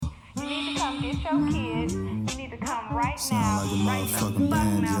It's your kids. You need to come right Sound now. like a Right motherfucking now,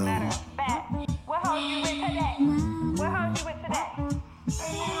 banjo. matter of fact. What hoes you with today? What hoes you with today?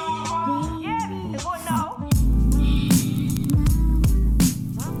 Yes, well, no.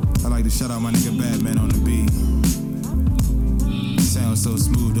 I like to shout out my nigga Batman on the beat. Sounds so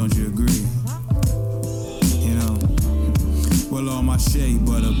smooth, don't you agree? You know, well, all my shea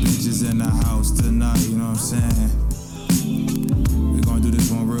butter bitches in the house tonight, you know what I'm saying? We gonna do this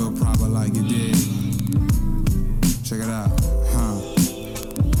one real proper like you did. Check it out,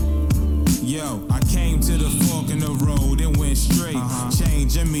 Yo, I came to the fork in the road and went straight.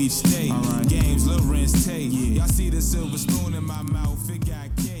 Changing each state. Games, Lorenz Tate. Y'all see the silver spoon in my mouth, it got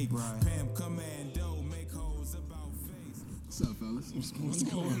cake. Pam Commando, make hoes about face. What's up, fellas? What's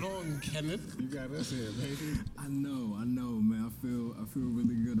going on, Kenneth? You got us here, baby. I know, man. I feel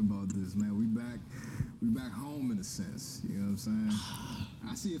really good about this, man. We back home in a sense. You know what I'm saying?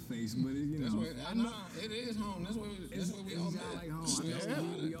 I see a face, but it, That's where, I know it is home. That's where we all met. Like home. I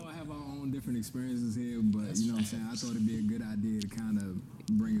know we all have our own different experiences here, but you know what I'm saying? I thought it'd be a good idea to kind of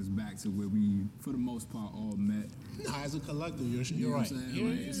bring us back to where we, for the most part, all met. Nah, as a collective, you're You know right. what I'm saying?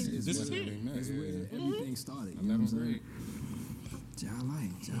 Yeah, Like, it's this is where, it. it's where everything started. You know what I'm saying? Y'all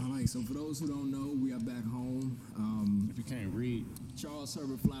like. So for those who don't know, we are back home. If you can't read, Charles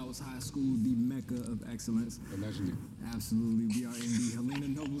Herbert Flowers High School, the mecca of excellence. allegedly. Absolutely. We are in the Helena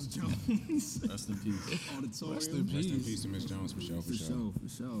Nobles Jones Rest in peace. Auditorium. Rest in Rest in peace to Miss Jones for sure. For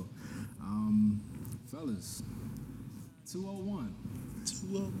sure. Fellas, 201.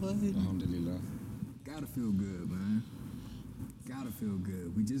 Alhamdulillah. Gotta feel good, man. Gotta feel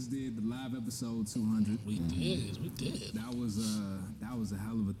good. We just did the live episode 200. We did. That was a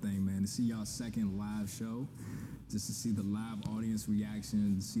hell of a thing, man. To see y'all second live show, just to see the live audience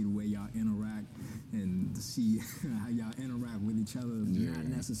reaction, to see the way y'all interact, and to see how y'all interact with each other, not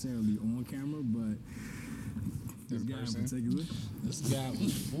necessarily on camera, but this guy in particular. This guy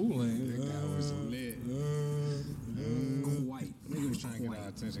was fooling. That guy was lit. Quite. Nigga was trying to get our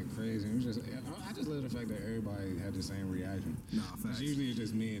attention crazy. It was just, I just love the fact that everybody had the same reaction. Nah, facts. Usually it's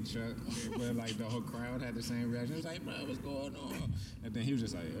just me and Chuck, but like the whole crowd had the same reaction. It was like, bro, what's going on? And then he was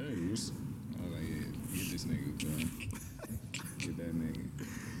just like, hey, I was like, yeah, get this nigga, bro. Get that nigga.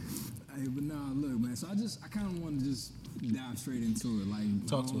 Hey, but nah, look, man. So I kind of want to just dive straight into it. Like,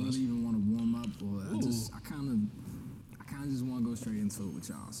 Talk I to don't us. really even want to warm up, or I kind of just want to go straight into it with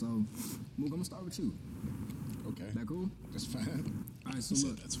y'all. So, Mook, I'm gonna start with you. Okay. That cool? That's fine. All right. So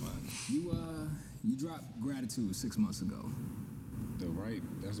look, That's fine. you dropped Gratitude 6 months ago.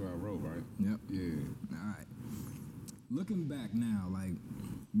 That's what I wrote, right? Yep. Yeah. All right. Looking back now, like,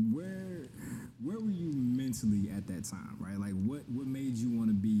 where were you mentally at that time, right? Like, what made you want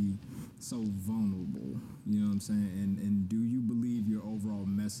to be so vulnerable? You know what I'm saying? And do you believe your overall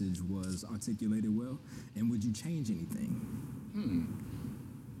message was articulated well? And would you change anything?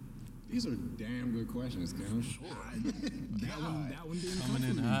 These are damn good questions, Kim. That one didn't Coming come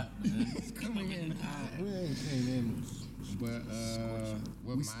in from me. hot, man. Coming in hot. Came in. But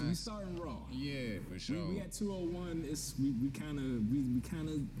what We my starting raw. yeah, for sure. We at 201. It's we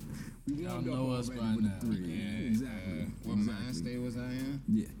Y'all warmed up know us already by with now. the 3. Yeah, Exactly. What mind state was I in?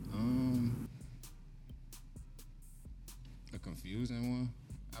 Yeah. A confusing one.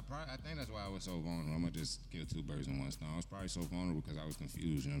 I think that's why I was so vulnerable. I'm gonna just kill two birds in one stone. I was probably so vulnerable because I was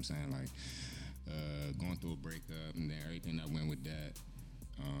confused. You know what I'm saying? Like going through a breakup and then everything that went with that,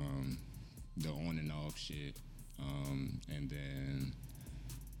 the on and off shit, and then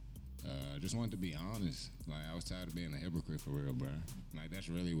just wanted to be honest. Like I was tired of being a hypocrite for real, bro. Like that's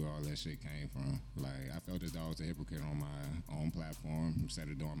really where all that shit came from. Like I felt as though I was a hypocrite on my own platform instead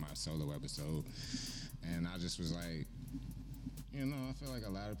of doing my solo episode, and I just was like. You know, I feel like a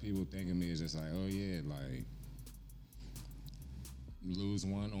lot of people think of me as just like, oh yeah, like lose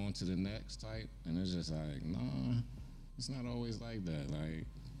one on to the next type, and it's just like, nah, it's not always like that. Like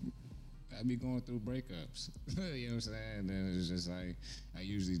I be going through breakups, you know what I'm saying? And then it's just like I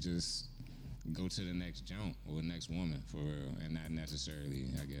usually just go to the next jump or the next woman for real, and not necessarily,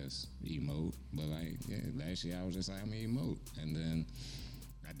 I guess, emote. But like, yeah, last year I was just like, I'm gonna emote, and then.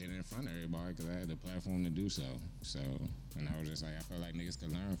 I did it in front of everybody because I had the platform to do so. So, and I was just like, I felt like niggas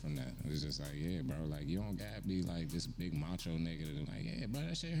could learn from that. It was just like, yeah, bro, like, you don't gotta be like this big macho nigga to like, yeah, bro,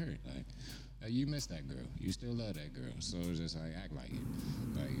 that shit hurt. Like, you miss that girl. You still love that girl. So it's just like, act like it.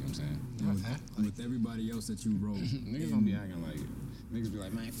 Like, you know what I'm saying? With everybody else that you wrote. Niggas don't be acting like it. Niggas be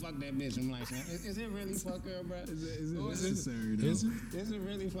like, man, fuck that bitch. I'm like, is it really fuck her, bro? Is it necessary though? Is it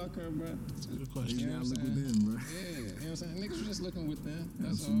really fuck her, bro? Good question. You gotta look within, bro. Yeah, you know what I'm saying? Niggas were just looking within.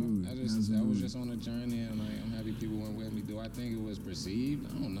 That's Absolutely. all. I was just on a journey, and like, I'm happy people went with me. Do I think it was perceived?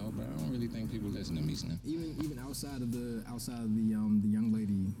 I don't know, bro. I don't really think people listen to me, son. Even outside of the young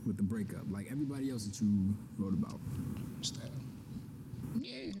lady with the breakup, like everybody else that you wrote about.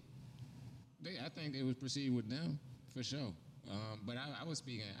 Yeah, I think it was perceived with them for sure. But I was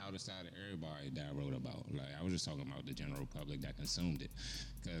speaking outside of everybody that I wrote about. Like I was just talking about the general public that consumed it,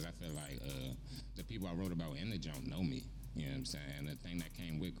 because I feel like the people I wrote about in the jump know me. You know what I'm saying? The thing that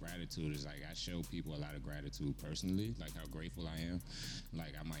came with gratitude is like I show people a lot of gratitude personally, like how grateful I am.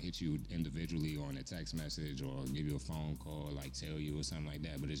 Like I might hit you individually on a text message or give you a phone call, like tell you or something like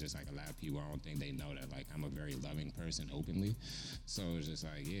that. But it's just like a lot of people, I don't think they know that like I'm a very loving person openly. So it's just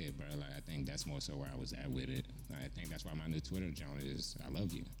like, yeah, bro, like I think that's more so where I was at with it. I think that's why my new Twitter account is I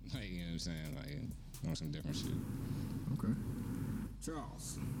love you. Like, you know what I'm saying? Like on some different shit. Okay.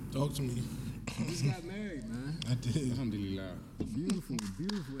 Charles. Talk to me. You just got married, man. I did. Alhamdulillah. Beautiful,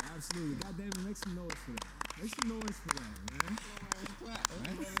 absolutely. God damn it, make some noise for that. Make some noise for that, man.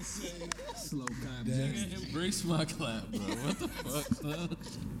 Slow clap. Nigga, embrace my clap, bro. What the fuck, son?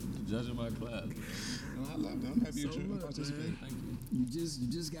 Judging my clap, bro. I love them. I'm happy So you look, participate. Thank you. You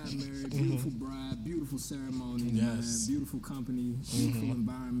just got married. Beautiful bride, beautiful ceremony, Yes. man. Beautiful company, beautiful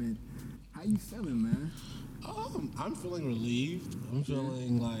environment. How you feeling, man? I'm feeling relieved. I'm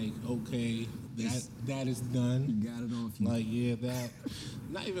feeling like, okay, that is done. You got it off you. Like, yeah, that,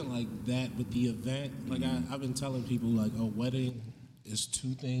 not even like that, but the event. Like, I've been telling people, like, a wedding is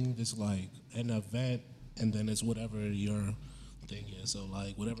two things. It's like an event, and then it's whatever your thing is. So,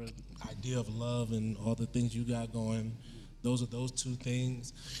 like, whatever idea of love and all the things you got going, those are those two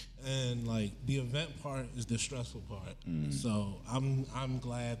things. And, like, the event part is the stressful part. So, I'm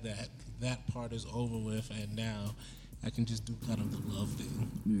glad that part is over with, and now I can just do kind of the love thing.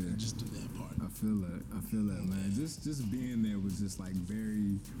 Yeah. And just do that part. I feel that, man. Just being there was just like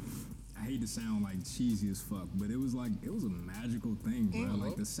very. I hate to sound like cheesy as fuck, but it was a magical thing, bro.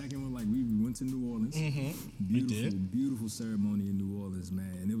 Like the second one, like we went to New Orleans. Beautiful ceremony in New Orleans,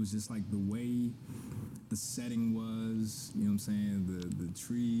 man. And it was just like the way the setting was, you know what I'm saying? The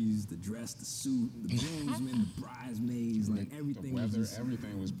trees, the dress, the suit, the groomsmen, the bridesmaids, like everything The weather, was just,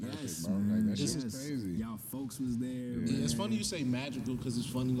 everything was perfect, yes, bro. man. Like that shit was Yes. crazy. Y'all folks was there. Yeah, it's funny you say magical because it's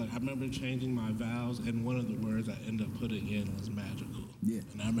funny. Like I remember changing my vows, and one of the words I ended up putting in was magical. Yeah.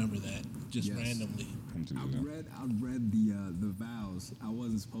 and I remember that just Yes. randomly. I read the vows. I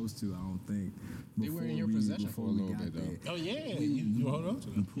wasn't supposed to. I don't think. They were in your possession for a little bit, though. Oh yeah, you hold on to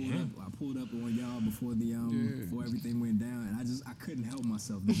them. I pulled up on y'all before before everything went down, and I couldn't help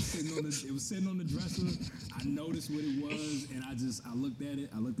myself. It was sitting on the dresser. I noticed what it was, and I looked at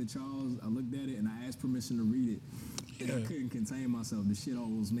it. I looked at Charles. I looked at it, and I asked permission to read it. And I couldn't contain myself. The shit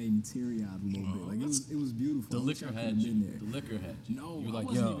almost made me teary eyed a little bit. Like it was beautiful. The I wish liquor I had could've you. been there. The liquor had you. No, you were I like,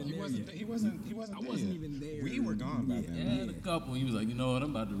 wasn't yo. even there yet. He wasn't I wasn't even there. We were gone by then. Yeah, a couple. He was like, you know what? I'm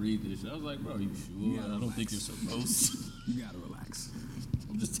about to read this. I was like, bro, you sure? gotta I don't think relax. you're supposed to. You gotta relax.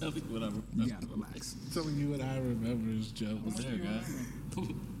 I'm just telling you what I You remember. gotta relax. Telling you what I remember is Joe. Was there, guys?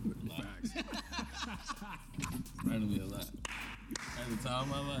 Randomly a lot. At the time of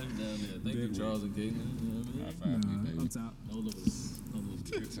my life down there. Thank you, Charles and Caitlin. You know what I mean? On top. No levels.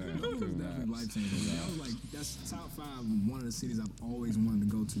 Good time. It was Good definitely vibes. life changing. I was like, that's top 5. One of the cities I've always wanted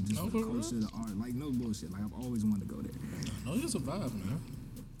to go to, just for the culture, the art. Like no bullshit. Like I've always wanted to go there. No, you're survived, man.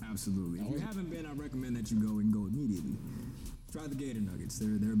 Absolutely. If you haven't been, I recommend that you go and go immediately. Try the Gator Nuggets.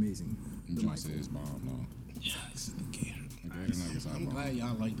 They're amazing. Johnson is bomb, though. Yes, the Gator. The Gator Nuggets are I'm bomb. glad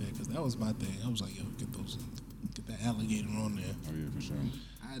y'all like that because that was my thing. I was like, yo, get that alligator on there. Oh yeah, for sure.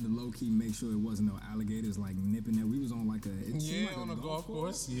 I had to low key make sure it wasn't no alligators like nipping that. We was on like it seemed like on a golf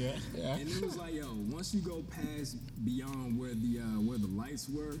course. Yeah. And it was like, yo, once you go past beyond where the lights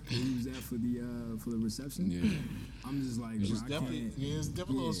were, where we was at for the reception. Yeah. I'm just like, It's bro, I definitely, can't. it's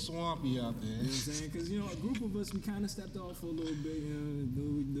definitely a little swampy out there. You know what I'm saying? Because, a group of us, we kind of stepped off for a little bit, do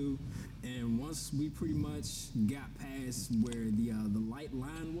what we do. And once we pretty much got past where the light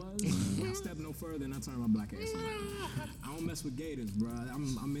line was, I stepped no further and I turned my black ass around. I don't mess with gators, bro.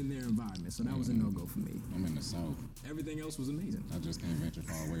 I'm in their environment, so that was a no-go for me. I'm in the South. Everything else was amazing. I just can't venture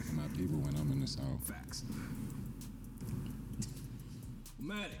far away from my people when I'm in the South. Facts.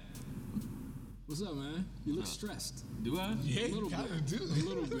 Matic, what's up, man? You look stressed. Do I? Yeah, A little bit. A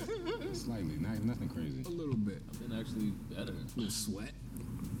little bit. Slightly, nothing crazy. A little bit. I've been actually better. A little sweat.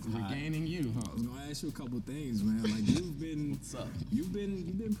 Regaining you, huh? I was gonna ask you a couple things, man. Like you've been, What's up? you've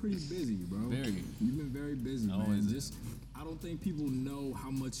been pretty busy, bro. Very. You've been very busy, man. Always Just, I I don't think people know how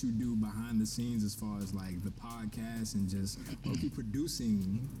much you do behind the scenes as far as like the podcast and just low-key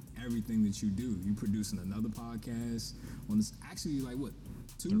producing everything that you do. You producing another podcast on this, actually like what,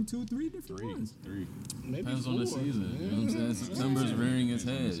 three different ones. Three. Maybe Depends on the 4. season. You know what I'm saying? September's rearing its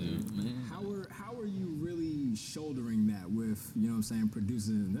head. Man. How are you really shouldering that with, you know what I'm saying,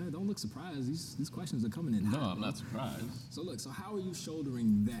 producing? Don't look surprised. These questions are coming in No, hot, I'm bro. not surprised. So look, so how are you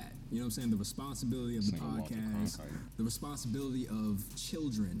shouldering that? You know what I'm saying? The responsibility of the Nigga Walter podcast, Cronkite. the responsibility of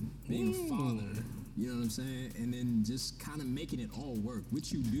children, being a father, you know what I'm saying? And then just kind of making it all work,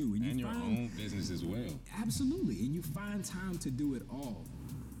 which you do. And you your find, own business as well. Absolutely. And you find time to do it all.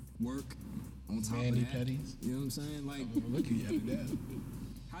 Work on top Mandy of that. Petties. You know what I'm saying? Like, Look at you.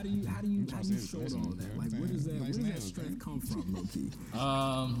 how do you shoulder all that? Like, where does Nice that nails, strength man. come from, low key?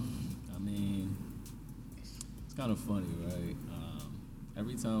 I mean, it's kind of funny, right?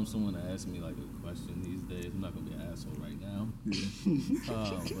 Every time someone asks me like a question these days, I'm not gonna be an asshole right now.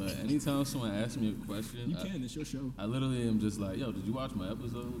 But anytime someone asks me a question, You can. It's your show. I literally am just like, "Yo, did you watch my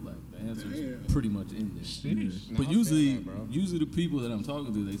episode?" Like the answer is pretty much in there. No, But I feel usually, that, bro. the people that I'm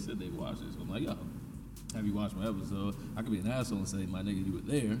talking to, they said they watched it. So I'm like, "Yo, have you watched my episode?" I could be an asshole and say, "My nigga, you were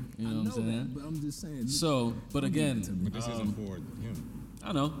there." You know what I'm saying? That, but I'm just saying. So, but again, But this isn't for him.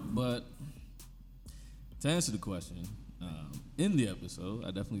 I know, but to answer the question, in the episode, I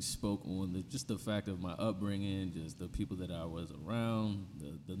definitely spoke on just the fact of my upbringing, just the people that I was around,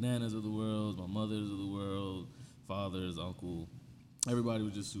 the nanas of the world, my mothers of the world, fathers, uncle. Everybody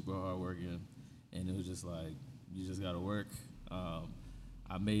was just super hardworking, and it was just like, you just gotta work.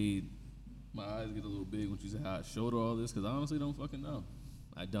 I made my eyes get a little big when you said how I showed her all this, because I honestly don't fucking know.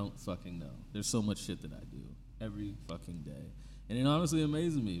 I don't fucking know. There's so much shit that I do every fucking day. And it honestly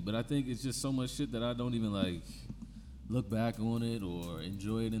amazes me, but I think it's just so much shit that I don't even like look back on it or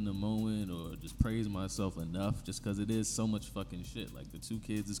enjoy it in the moment or just praise myself enough just because it is so much fucking shit. Like the 2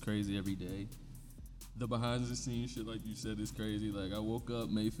 kids is crazy every day. The behind the scenes shit, like you said, is crazy. Like I woke up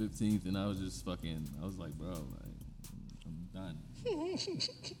May 15th and I was like, bro, like, I'm done.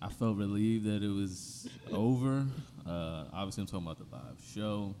 I felt relieved that it was over. Obviously I'm talking about the live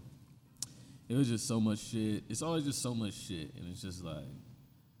show. It was just so much shit. It's always just so much shit. And it's just like,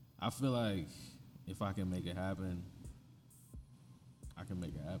 I feel like if I can make it happen, I can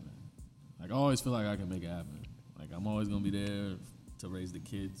make it happen. Like I always feel like I can make it happen. Like I'm always gonna be there to raise the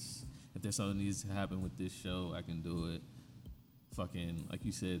kids. If there's something that needs to happen with this show, I can do it. Fucking, like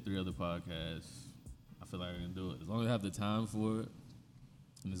you said, 3 other podcasts. I feel like I can do it. As long as I have the time for it,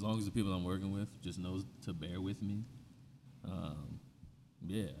 and as long as the people I'm working with just knows to bear with me,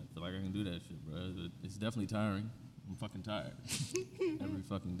 yeah, I feel like I can do that shit, bro. It's definitely tiring. I'm fucking tired every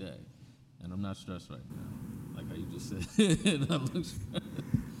fucking day. And I'm not stressed right now, like how you just said. I look stressed.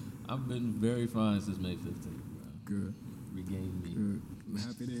 I've been very fine since May 15th, bro. Good. Regained me. Good. I'm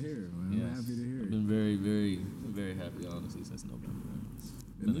happy to hear it, man. Yes. I'm happy to hear I've it. been very, very, very happy, honestly, since November.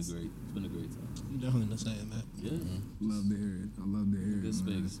 It's been a great time. You definitely been saying that. Yeah. Love to hear it. I love to hear it. Good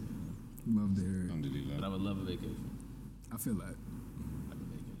man. space. Love to hear it. But I would love a vacation. I feel that. Like a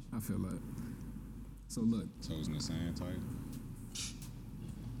vacation. I feel that. So look, Toes in the sand type.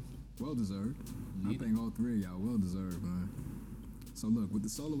 well deserved. Need I think all 3 of y'all well deserved, man. So look, with the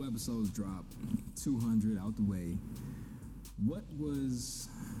solo episodes dropped, 200 out the way, what was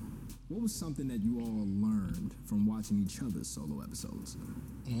something that you all learned from watching each other's solo episodes?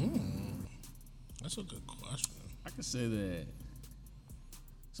 That's a good question. I could say that.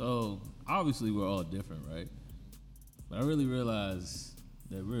 So obviously we're all different, right? But I really realized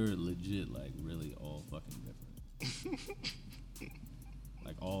that we're legit, like really all fucking different.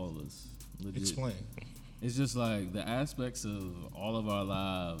 Like all of us, legit. Explain. It's just like the aspects of all of our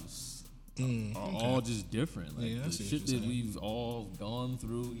lives are all just different. Like Yeah, I the see what shit you're that saying. we've all gone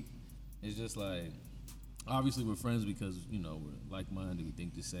through is just like, obviously we're friends because, you know, we're like-minded, we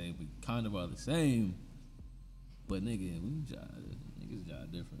think the same, we kind of are the same, but nigga, niggas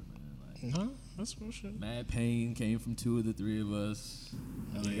jive different, man. Like, Huh? That's real shit. mad pain came from 2 of the 3 of us.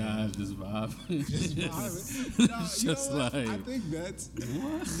 Other guys just vibe. It's just like, I think that's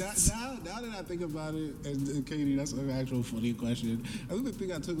now that I think about it, and Katie, that's an actual funny question. I think the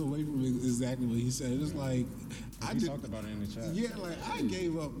thing I took away from it is exactly what he said. It's like I We did. talked about it in the chat. Yeah, like I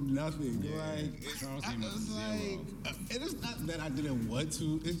gave up nothing. Yeah. Like Charles I came up was to like, zero. and it's not that I didn't want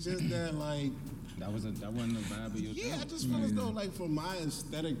to. It's just that like. That wasn't the vibe of your Yeah, I channel. just feel as though, like, for my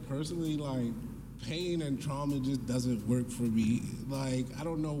aesthetic personally, like, pain and trauma just doesn't work for me. Like, I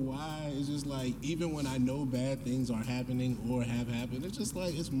don't know why. It's just like, even when I know bad things are happening or have happened, it's just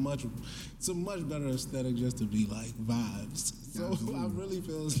like, it's a much better aesthetic just to be like vibes. So I really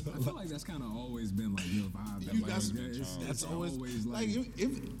feel I feel like that's kind of always been like your vibe. you Like, guys, it's that's always like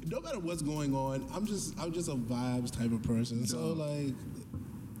if no matter what's going on, I'm just a vibes type of person. So like,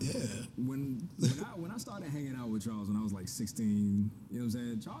 yeah. when I started hanging out with Charles when I was like 16, you know what I'm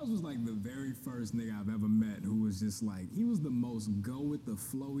saying? Charles was like the very first nigga I've ever met who was just like, he was the most go with the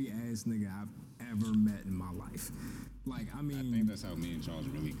flowy ass nigga I've ever met in my life. Like, I mean, I think that's how me and Charles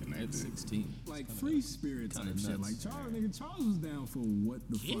really At connected. 16. like free spirit type kinda shit. nuts. Like Charles was down for what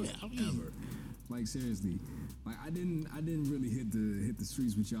the fuck Yeah, I mean- ever. Like seriously, like I didn't really hit the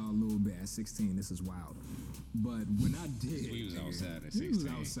streets with y'all a little bit at 16. This is wild. But when I did, We was nigga, outside at he 16. was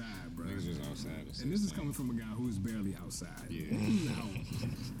outside, bro. Niggas was outside at 16. And this is coming from a guy who was barely outside. Yeah. He was out.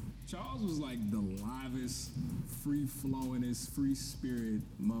 Charles was like the livest, free flowingest, free spirit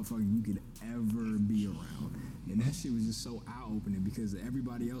motherfucker you could ever be around. And that shit was just so eye opening because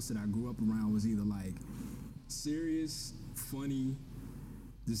everybody else that I grew up around was either like serious, funny,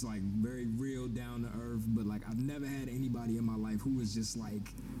 just like very real, down to earth. But like I've never had anybody in my life who was just like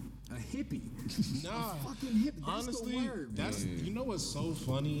a hippie. Nah, A fucking hippie. That's honestly, the word. bro. that's you know what's so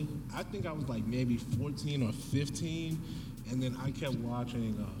funny? I think I was like maybe 14 or 15, and then I kept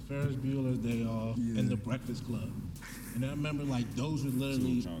watching Ferris Bueller's Day Off Yeah. and The Breakfast Club. And I remember like those were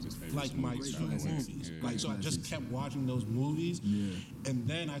literally Charles's favorite like my movies, two by the way. movies. Yeah. Like so, I just kept watching those movies, and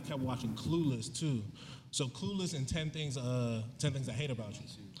then I kept watching Clueless too. So Clueless and 10 Things I Hate About You.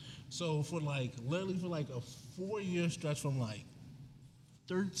 So for like literally for like a 4-year stretch from like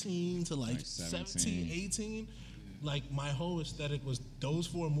 13 to like 17, 17. 18, like my whole aesthetic was those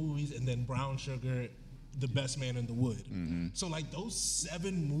 4 movies and then Brown Sugar, The Best Man in the Wood. So like those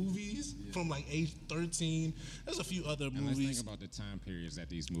 7 movies from like age 13, there's a few other And let's movies. think about the time periods that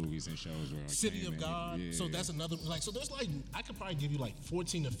these movies and shows were. Like, City came of in. God. Yeah. So that's another like so there's like I could probably give you like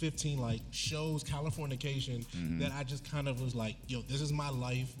 14 to 15 like shows, Californication, that I just kind of was like, yo, this is my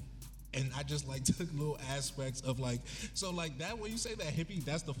life. And I just like took little aspects of like so like that when you say that hippie,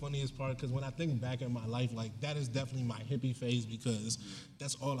 that's the funniest part because when I think back in my life, like that is definitely my hippie phase because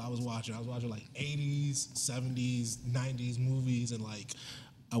that's all I was watching. I was watching like 80s, 70s, 90s movies and like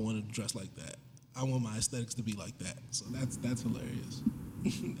I wanted to dress like that. I want my aesthetics to be like that. So that's hilarious.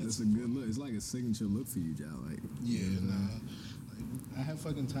 That's a good look. It's like a signature look for you, Jal. Like, Yeah, nah. Like, I have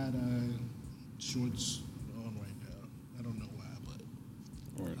fucking tie-dye shorts on right now. I don't know why,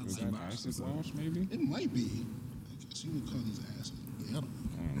 but Or was that acid wash, maybe? it might be. I guess you would call these acid. Yeah, I don't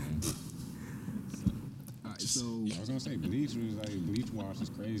know. I don't know. all right, so I was gonna say bleach was like bleach wash is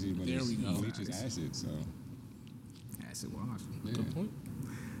crazy, but There it's, we go. bleach is acid, so acid wash. Good point.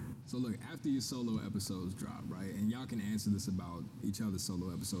 So look, after your solo episodes drop, right, and y'all can answer this about each other's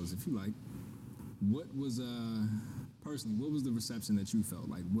solo episodes if you like. What was personally, what was the reception that you felt?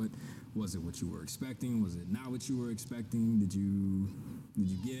 Like, what was it? What you were expecting? Was it not what you were expecting? Did you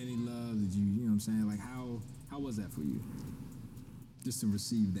get any love? Did you know what I'm saying? Like, how was that for you? Just to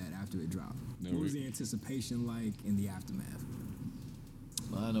receive that after it dropped. No, What was we- the anticipation like in the aftermath?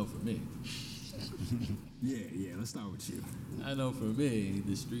 Well, I know for me. Yeah. Let's start with you. I know for me,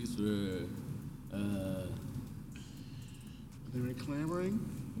 the streets were, They were clamoring.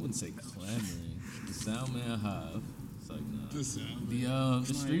 I wouldn't say clamoring. The sound man hive. It's like, nah. The sound.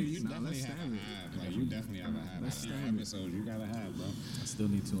 The streets. you definitely let's have a stand it. hive. Like you definitely have a hive. Let's After your stand it. episodes, you got a hive, bro. I still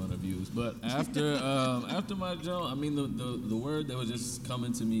need 200 views. But after after my joke, I mean the word that was just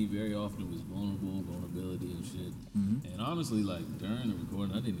coming to me very often was vulnerability and shit. And honestly, like during the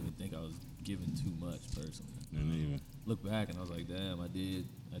recording, I didn't even think I was giving too much personally. Not even. Look back and I was like, damn, I did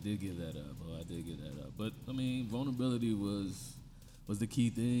give that up. Oh, I did give that up. But I mean, vulnerability was the key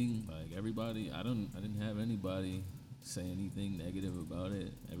thing. Like everybody, I didn't have anybody say anything negative about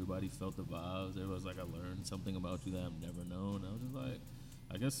it. Everybody felt the vibes. Everybody's like, I learned something about you that I've never known. I was just like,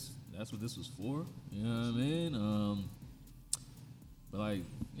 I guess that's what this was for. You know what I mean? But like,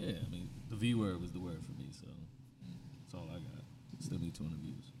 yeah, I mean, the V word was the word for me. So that's all I got. Still need 200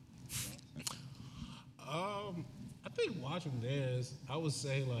 views. I think watching theirs, I would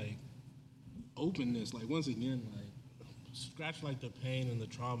say like openness. Like once again, like scratch like the pain and the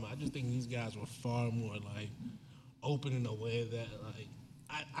trauma. I just think these guys were far more like open in a way that like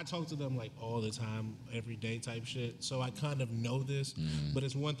I talk to them like all the time, every day type shit. So I kind of know this, but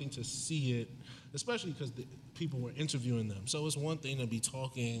it's one thing to see it, especially because people were interviewing them. So it's one thing to be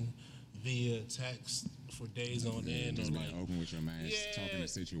talking via text for days on end, Just or being like open with your man, Yeah. talking the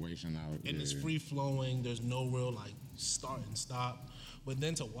situation out. and it's free flowing. There's no real like start and stop. But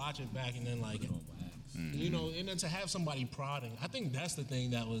then to watch it back and then like You know, and then to have somebody prodding, I think that's the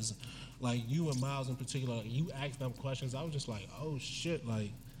thing that was, like, you and Miles in particular, like, you asked them questions, I was just like, oh shit,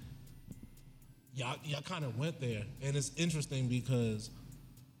 like, y'all kind of went there. And it's interesting because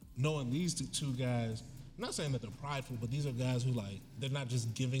knowing these two guys, I'm not saying that they're prideful, but these are guys who, like, they're not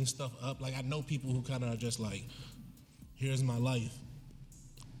just giving stuff up. Like, I know people who kind of are just like, here's my life.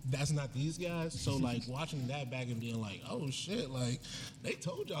 That's not these guys. So, like, watching that back and being like, oh shit, like, they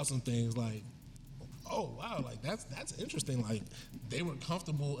told y'all some things, like, oh wow, like, that's interesting. Like, they were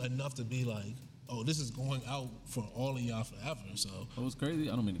comfortable enough to be like, oh, this is going out for all of y'all forever. So What was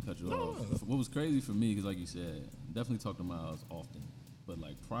crazy, I don't mean to cut you off. What was crazy for me, because like you said, definitely talk to Miles often. But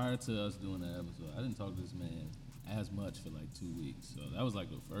like prior to us doing that episode, I didn't talk to this man as much for like 2 weeks. So that was like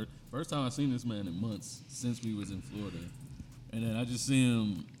the first time I seen this man in months since we was in Florida. And then I just see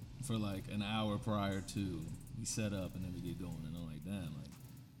him for like an hour prior to we set up and then we get going. And I'm like, damn, like,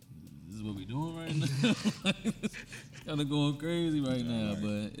 this is what we doing right now? It's kind of going crazy right now.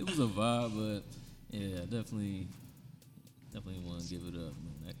 But it was a vibe. But yeah, definitely want to give it up,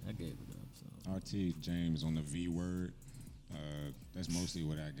 man. I gave it up. So. RT James on the V word. That's mostly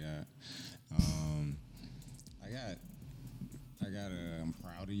what I got. I'm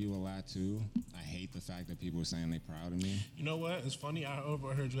proud of you a lot too. I hate the fact that people are saying they're proud of me. you know what? It's funny. I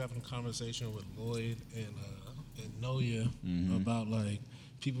overheard you having a conversation with Lloyd and Noya about like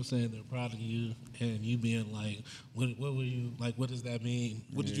people saying they're proud of you, and you being like, "What were you like? What does that mean?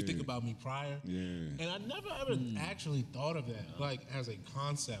 What did you think about me prior?" Yeah. And I never ever actually thought of that like as a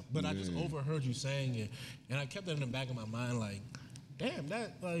concept, but I just overheard you saying it, and I kept it in the back of my mind, like, "Damn,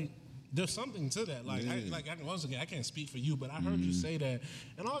 that like." There's something to that. Like, once again, I can't speak for you, but I heard you say that,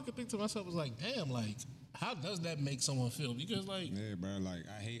 and all I could think to myself was like, damn, like, how does that make someone feel? Because, like, Yeah, bro. Like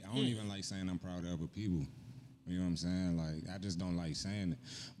I don't even like saying I'm proud of other people. You know what I'm saying? Like I just don't like saying it.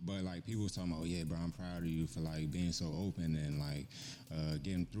 But like people was talking about, oh yeah, bro, I'm proud of you for like being so open and like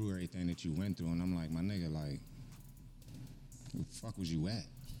getting through everything that you went through. And I'm like, my nigga, like, where the fuck was you at?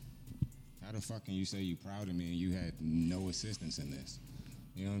 How the fuck can you say you proud of me and you had no assistance in this?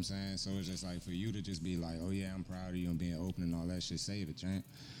 You know what I'm saying? So it's just like for you to just be like, oh yeah, I'm proud of you and being open and all that shit, save it, champ.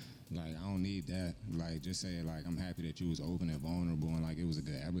 Like, I don't need that. Like, just say, like, I'm happy that you was open and vulnerable and, like, it was a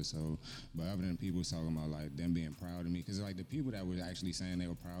good episode. But other than people talking about, like, them being proud of me, because, like, the people that were actually saying they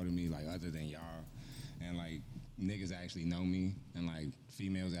were proud of me, like, other than y'all, and, like, niggas actually know me, and, like,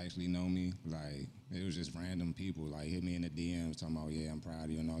 females actually know me, like, it was just random people, like, hit me in the DMs talking about, yeah, I'm proud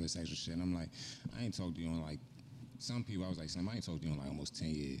of you and all this extra shit. And I'm like, I ain't talked to you in, like, some people, I was like, Sam, I ain't talked to you in like almost 10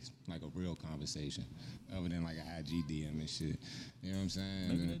 years, like a real conversation, other than like an IG DM and shit. You know what I'm saying?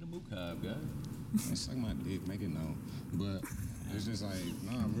 Maybe they the Mukab guy. Man, suck my dick, make it known. But it's just like,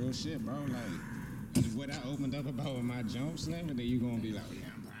 nah, real shit, bro. Like, what I opened up about with my jump slam, and then you gonna be like, oh, yeah,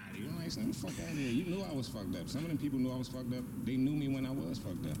 I'm proud of you. I'm like, Slim, fuck out of here. You knew I was fucked up. Some of them people knew I was fucked up. They knew me when I was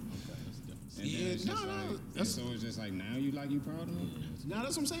fucked up. Okay, that's different. And then it's just like, so it's just like, now you proud of me? now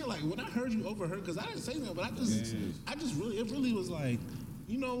that's what I'm saying. Like, when I heard you overheard, because I didn't say that, but I just really, it really was like,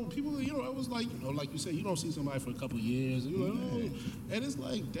 you know, people, you know, it was like, you know, like you said, you don't see somebody for a couple of years, and you're like, oh, and it's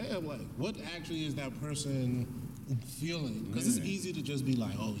like, damn, like, what actually is that person feeling? Because it's easy to just be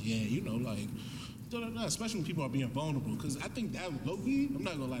like, oh yeah, you know, like, especially when people are being vulnerable. Because I think that low-key, I'm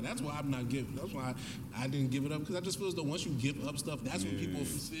not gonna lie, that's why I'm not giving. That's why I didn't give it up. Because I just feel as though once you give up stuff, that's when people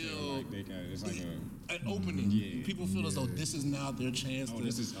feel like they got, it's like an opening. People feel as though this is now their chance.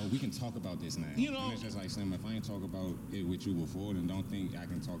 We can talk about this now. You know, and it's just like, Sam, if I ain't talk about it with you before, then don't think I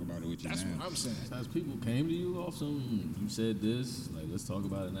can talk about it with you that's now. what I'm saying. As people came to you off some, you said this, like, let's talk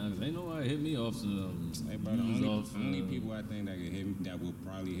about it now. Because ain't nobody hit me off some. Hey, bro, the only people I think that could hit me, that will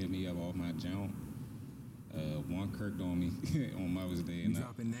probably hit me up off my jump. One kirked on me on Mother's Day. You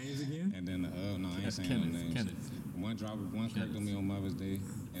dropping names again? And then, no, I ain't saying no names. One kirked on me on Mother's Day,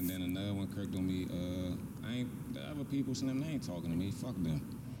 and then another one kirked on me. The other people, Slim, they ain't talking to me. Fuck them.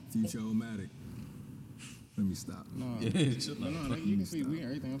 Future-O-Matic. Let me stop. No, no, you can see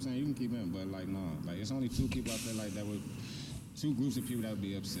everything I'm saying. You can keep it, but like, no, like it's only two people I feel like that would. Two groups of people that would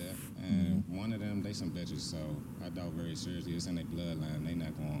be upset, and one of them, they some bitches, so I doubt very seriously it's in their bloodline. They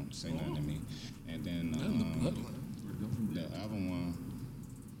not gonna say nothing to me. And then the other one,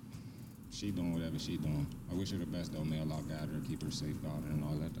 she doing whatever she doing. I wish her the best though. May Allah guide her, keep her safeguarded and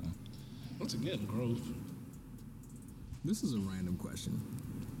all that though. Once again, growth. This is a random question.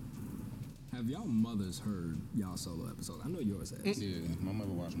 Have y'all mothers heard y'all solo episode? I know yours has. Yeah, my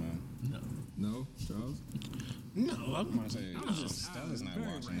mother watched mine. No, Charles? No, I'm gonna say Stella's not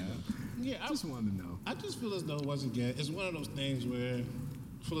watching that. Yeah, I just wanted to know. I just feel as though once again, it's one of those things where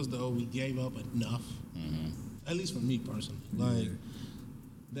I feel as though we gave up enough. At least for me personally, like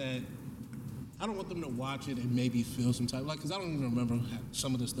that. I don't want them to watch it and maybe feel some type, like, because I don't even remember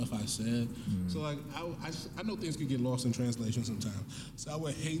some of the stuff I said. So, like, I know things could get lost in translation sometimes. So I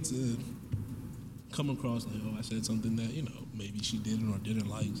would hate to come across like, oh, I said something that, you know, maybe she didn't or didn't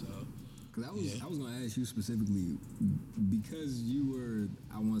like, so. Because I was going to ask you specifically, because you were,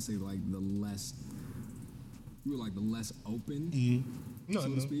 I want to say, like, the less open, No, so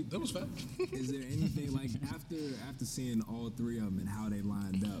to speak. that was fact. Is there anything, like, after seeing all three of them and how they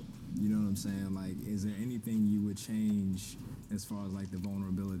lined up, you know what I'm saying? Like, is there anything you would change as far as, like, the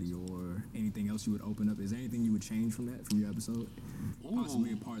vulnerability or anything else you would open up? Is there anything you would change from your episode?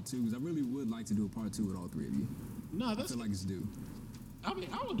 Possibly a part two, because I really would like to do a part two with all three of you. No, I that's. feel like it's due. I mean,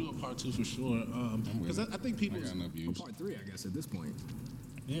 I would do a part two for sure. Because I think I people's. got enough Or views. part three, I guess, at this point.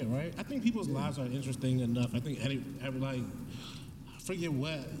 Yeah, right. I think people's lives are interesting enough. I think every like, I forget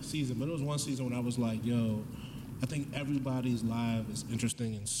what season, but it was one season when I was like, yo, I think everybody's life is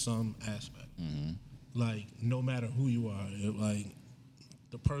interesting in some aspect. Like, no matter who you are, like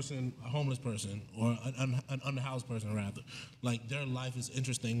the person, a homeless person, or an unhoused person rather, like their life is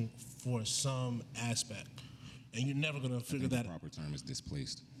interesting for some aspect, and you're never gonna figure The that proper term is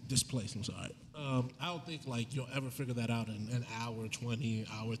displaced. displaced. I'm sorry. I don't think like you'll ever figure that out in an hour 20,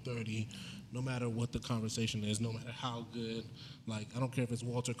 hour 30, no matter what the conversation is, no matter how good. Like, I don't care if it's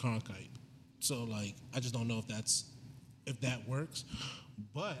Walter Cronkite. So like, I just don't know if that works.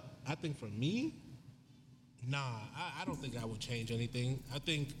 But I think for me, I don't think I would change anything. I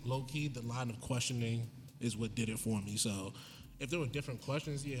think low key the line of questioning is what did it for me. So if there were different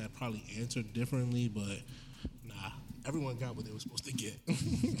questions, yeah, I'd probably answer differently. But everyone got what they were supposed to get.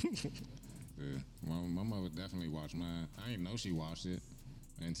 Yeah. Well, my mother definitely watched mine. I didn't know she watched it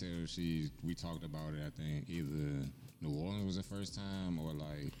until we talked about it. I think either New Orleans was the first time or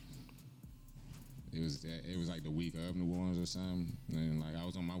like it was like the week of New Orleans or something. And like I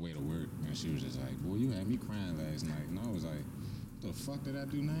was on my way to work and she was just like, "Boy, you had me crying last night." And I was like, "The fuck did I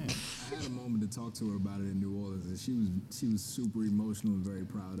do now?" I had a moment to talk to her about it in New Orleans, and she was super emotional and very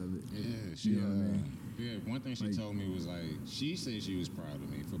proud of it. Yeah, she. You know what I mean? Yeah, one thing she Like- told me was like she said she was proud of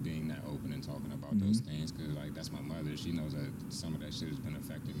me for being that open and talking about those things because like that's my mother. She knows that some of that shit has been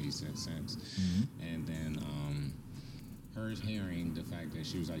affecting me since. And then her hearing the fact that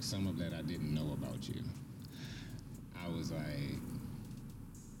she was like some of that I didn't know about you. I was like.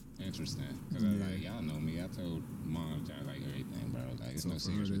 Interesting, because I was like, y'all know me. I told mom, I like everything, bro. Like, it's So no for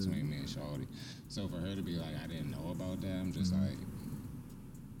her secret to- between me and Shawty. So for her to be like, I didn't know about that, I'm just like,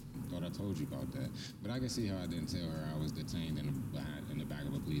 thought I told you about that. But I can see how I didn't tell her I was detained in the back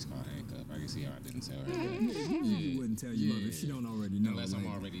of a police car handcuffed. I can see how I didn't tell her that. You wouldn't tell your mother if she don't already know. Unless I'm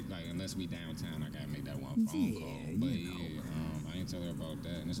like- already unless we downtown, I gotta make that one phone Yeah, call. you But know. I didn't tell her about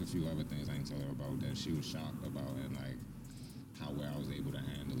that, and there's a few other things I didn't tell her about that she was shocked about, and like how well I was able to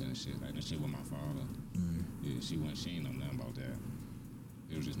handle it and shit. Like the shit with my father. Yeah, she ain't know nothing about that.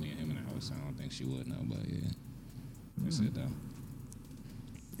 It was just me and him in the house. So I don't think she would know, but yeah, that's it though.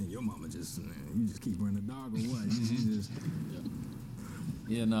 And your mama just, you just keep her in the dog or what? You just,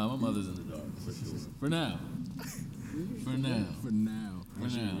 Yeah, my mother's in the dark for sure. For now. For now. for now.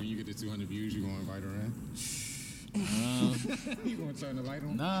 When you get to 200 views, you gonna invite her in? You gonna turn the light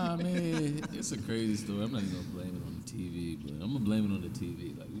on? Nah, man, it's a crazy story. I'm not even gonna blame it on the TV, but I'm gonna blame it on the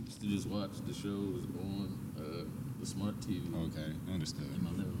TV. Like, we used to just watch the shows on the smart TV. Okay, understood. In my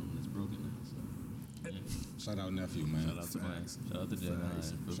living room, it's broken now. So, yeah. Shout out nephew, man. Shout out to Mike. Shout out to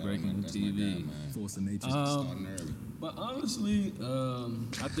Jedi for Shout out breaking my- the that's my TV. guy, man. Force of nature. Starting early. But honestly,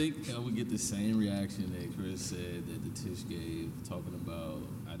 I think I would get the same reaction that Chris said that the Tish gave, talking about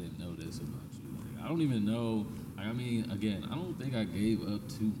I didn't know this about you. Like, I don't even know. I mean, again, I don't think I gave up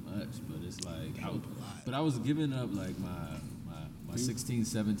too much, but it's like, I was giving up like my 16,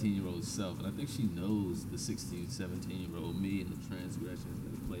 17-year-old self, and I think she knows the 16, 17-year-old me and the transgressions that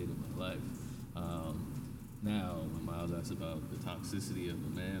have played in my life. Now, when Miles asks about the toxicity of the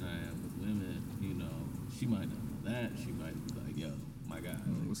man I am with women, you know, she might not know that. She might be like, yo, my guy.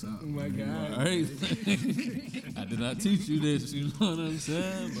 What's up? My God. All right. I did not teach you this, you know what I'm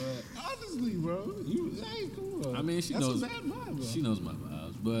saying? But Honestly, bro, come on. I mean, she That's knows. a bad vibe, bro. She knows my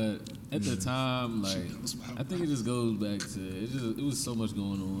vibes, but at the time, like, I think it just goes back to it was so much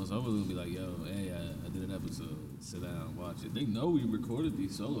going on, so I wasn't gonna be like, yo, hey, I did an episode, sit down, watch it. They know we recorded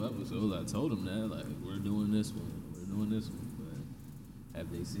these solo episodes. I told them that, like, we're doing this one, but have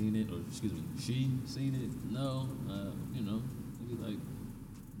they seen it, or excuse me, she seen it? No, you know, maybe like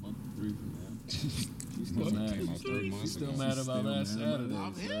month 3 from now. She's still mad. Came out 3 months She's still ago. mad about last mad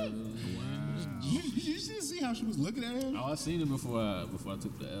about Saturday. that. so- You should see how she was looking at him. Oh, I seen it before I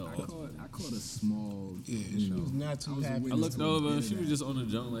took the L. I caught a small. Yeah, you she know, was not too I was a happy. I witness looked to over a and bit she of was that. just on the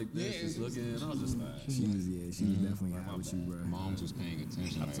junk like this, Yeah, just looking. And I was just like, She was definitely out with you, bro. Moms was paying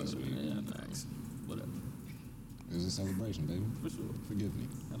attention last week. yeah, nice. Whatever. It was a celebration, baby. For sure. Forgive me.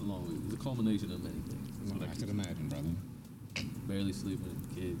 Had a long week. It was a culmination of many things. That's what I could imagine, brother. Barely sleeping,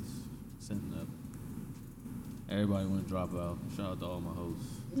 kids, setting up. Everybody went to drop out. Shout out to all my hosts.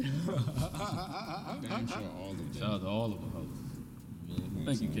 I'm sure all of them. Shout out to all of my hosts. Yeah.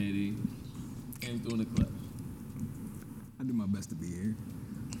 Thank you, KD. Came through in the clutch. I do my best to be here.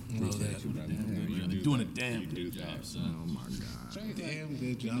 Appreciate you, brother. You're doing a damn good job, Oh son. my god. Damn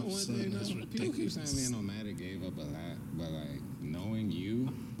good You know job, one son. thing, That's though? People keep ridiculous. saying me and Nomadic gave up a lot, but like knowing you,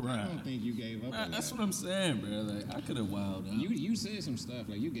 I Bruh. don't think you gave up a lot. That's what I'm saying, bro. Like I could have wilded out. You said some stuff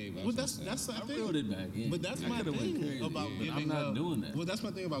like you gave up. Well, some that's stuff. the I reeled thing. it back in. But that's I my coulda went thing crazy, about but giving I'm not up. doing that. Well, that's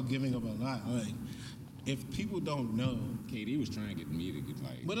my thing about giving up a lot. Like, if people don't know, KD was trying to get me to get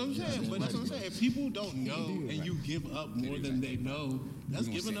like. but I'm saying, but that's what I'm saying. If people don't know and you give up more than they know, that's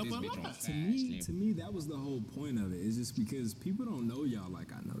We gonna giving set up this a bitch on lot. fast, To me, that was the whole point of it. It's just because people don't know y'all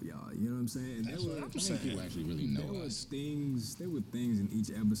like I know y'all. You know what I'm saying? And That's what I'm I think saying. people actually really There know were us. things. There were things in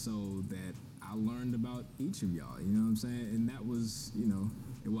each episode that I learned about each of y'all. You know what I'm saying? And that was, you know,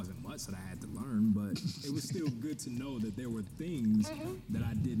 it wasn't much that I had to learn, but it was still good to know that there were things that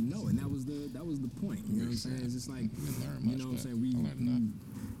I didn't know, and that was the point. You know what I'm saying? It's just like, Didn't learn you much, know what I'm but saying? We I learned enough.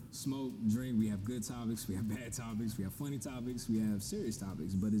 smoke, drink. We have good topics. We have bad topics. We have funny topics. We have serious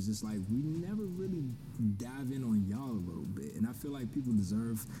topics. But it's just like we never really dive in on y'all a little bit, and I feel like people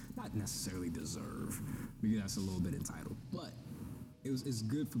deserve, not necessarily deserve, because that's a little bit entitled, but it's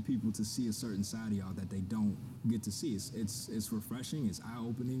good for people to see a certain side of y'all that they don't get to see. It's refreshing. It's eye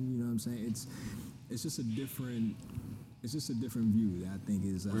opening. You know what I'm saying? It's just a different view that I think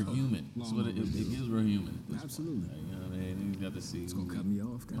is We're human. That's what it gives. We're human. at this Absolutely. point. Like, you know what I mean? You got to see. It's gonna cut me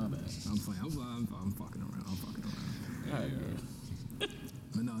off. My bad. I'm playing. I'm fucking around. All right, bro.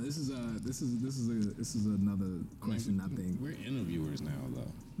 But no, this is another question. I think. We're interviewers now,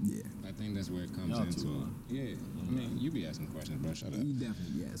 though. Yeah. I think that's where it comes Y'all into. too, Yeah, I mean, you be asking questions, bro. Shut up. You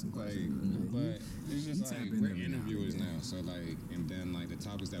definitely some Like, questions. but it's you just tap like in we're every now and interviewers again. now, so like, and then like the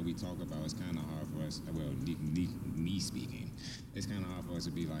topics that we talk about is kind of hard for us. Well, me speaking, it's kind of hard for us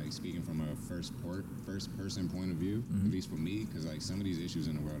to be like speaking from a first person point of view, Mm-hmm. at least for me, because like some of these issues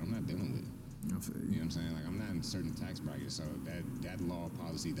in the world, I'm not dealing with. I feel You know what I'm saying? Like I'm not in certain tax brackets, so that law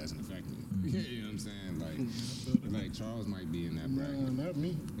policy doesn't affect me. Mm-hmm. You know what I'm saying? Like Charles might be in that bracket. Not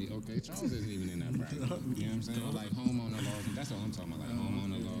me. Yeah, okay, Charles isn't even in that bracket. You know what I'm saying? Like homeowner laws, that's what I'm talking about. Like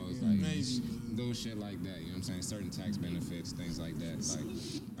homeowner laws, like little shit like that. You know what I'm saying? Certain tax benefits, things like that.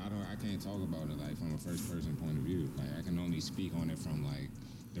 Like I can't talk about it like from a first person point of view. Like I can only speak on it from like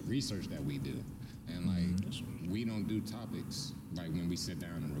the research that we do. And like we don't do topics like when we sit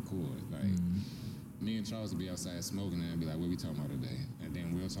down and record. Like me and Charles will be outside smoking and be like, "What we talking about today?" And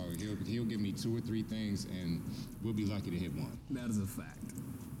then we'll talk. He'll give me 2 or 3 things, and we'll be lucky to hit one. that is a fact.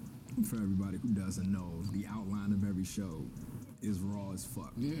 For everybody who doesn't know, the outline of every show is raw as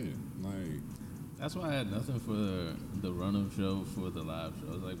fuck. Yeah, like That's why I had nothing for the run-up show for the live show.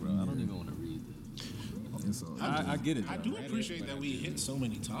 I was like, bro, I don't even want to read this. And so I get it. I though. do appreciate that we hit so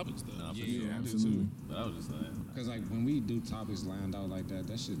many topics, though. Nah, for yeah, sure. I do absolutely. too. But I was just like, Cause like when we do topics lined out like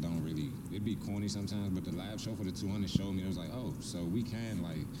that shit don't really. It'd be corny sometimes. But the live show for the 200 showed me. It was like, oh, so we can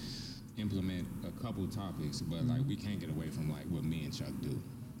like implement a couple topics, but like we can't get away from like what me and Chuck do.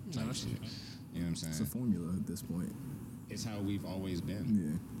 Type shit. You know what I'm saying? it's a formula at this point. It's how we've always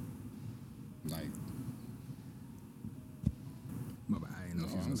been. Yeah. Like, My bad. I ain't know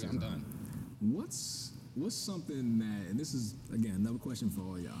if you was I'm gonna say something. done. What's something that, and this is again another question for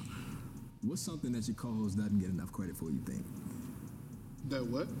all y'all. What's something that your co-host doesn't get enough credit for? You think That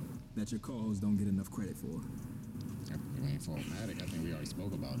what? that your co-host don't get enough credit for? I mean, for Matic, I think we already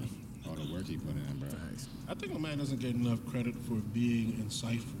spoke about it. All the work he put in, bro. Facts. I think a man doesn't get enough credit for being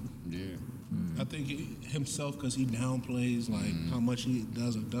insightful. Yeah. I think himself, because he downplays like how much he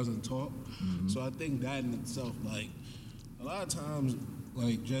does or doesn't talk. So I think that in itself, like a lot of times,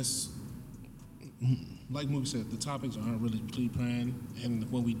 like just like Mookie said, the topics aren't really pre-planned, and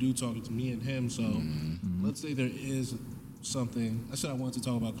when we do talk, it's me and him. So let's say there is something. I said I wanted to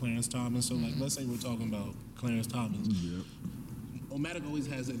talk about Clarence Thomas. So like, let's say we're talking about Clarence Thomas. Yep. Omatic always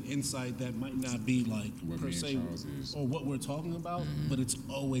has an insight that might not be like What per me and se Charles is. or what we're talking about, but it's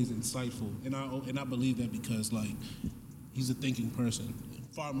always insightful, and I believe that because like he's a thinking person,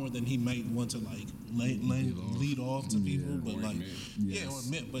 far more than he might want to like lead off to people, but Or like admit. yeah, or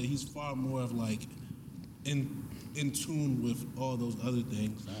admit, but he's far more of like in tune with all those other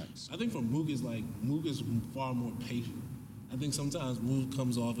things. Facts. I think for Mook is far more patient. I think sometimes Mook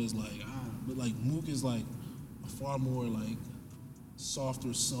comes off as like but like Mook is like a far more like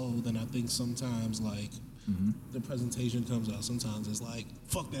softer soul than I think sometimes like the presentation comes out. Sometimes it's like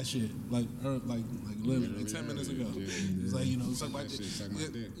fuck that shit, like literally 10 minutes ago. It's like suck my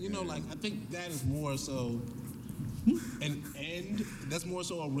dick. You know, like I think that is more so an end. That's more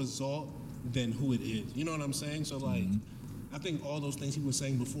so a result than who it is. You know what I'm saying? So like, I think all those things he was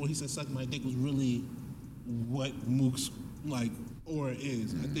saying before he said "suck my dick" was really what Mook's like aura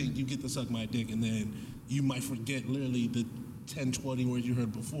is. I think you get to suck my dick, and then you might forget literally the 10, 20 words you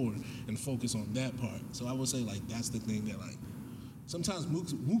heard before and focus on that part. So I would say like that's the thing that like sometimes Mook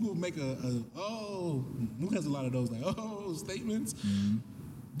will make Mook has a lot of those like statements,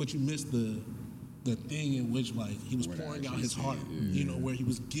 but you miss the thing in which like he was pouring out his heart, where he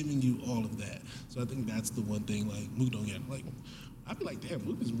was giving you all of that. So I think that's the one thing like Mook don't get. Like I feel like damn,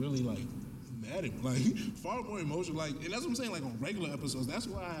 Mook is really like mad at me, like far more emotional. Like, and that's what I'm saying. Like on regular episodes, that's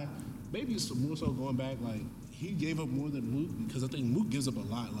why maybe it's more so going back. Like he gave up more than Mook because I think Mook gives up a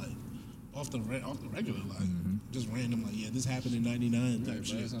lot. Like off the regular, like just random. Like this happened in '99 type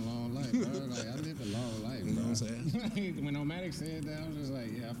shit. It's a long life, bro. Like I lived a long life, bro. You know what I'm saying? When Omatic said that, I was just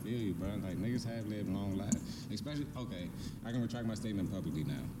like, yeah, I feel you, bro. Like niggas have lived long lives, especially. Okay, I can retract my statement publicly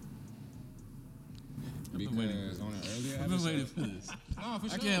now. Because on an earlier episode, I've been waiting for this. No, for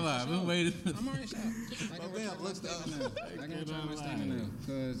sure. I can't lie. I've been waiting for this. I'm already shocked. I can retract my statement now. I can retract my statement now.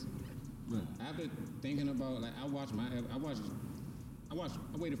 Because after thinking about, like, I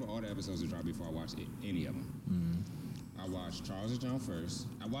waited for all the episodes to drop before I watched any of them. I watched Charles and John first.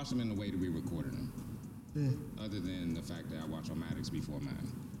 I watched them in the way that we recorded them. Other than the fact that I watched Omatic's before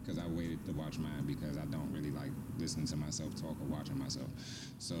mine. Because I waited to watch mine because I don't really like listening to myself talk or watching myself.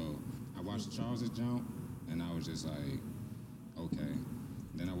 So I watched Charles and John, and I was just like, okay.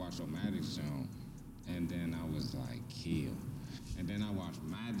 Then I watched Omatic's John, and then I was like, kill. And then I watched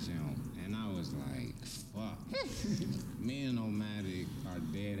my John, and I was like, fuck. Me and Omatic are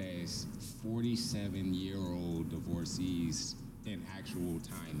dead-ass 47-year-old divorcees in actual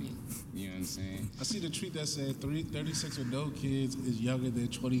timing. You know what I'm saying? I see the tweet that said 36 with no kids is younger than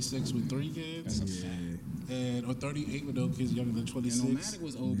 26 with 3 kids. That's a fact. Or 38 with no kids younger than 26. And Omatic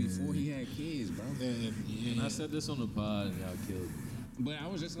was old before he had kids, bro. And I said this on the pod, and y'all killed me. But I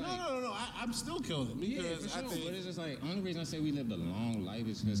was just like, no. I'm still killing it because for sure. I think. But it's just like only reason I say we lived a long life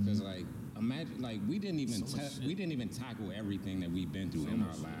is because like imagine like we didn't even tackle everything that we've been through in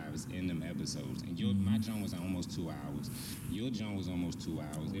our lives in them episodes. And my John was almost 2 hours. Your John was almost 2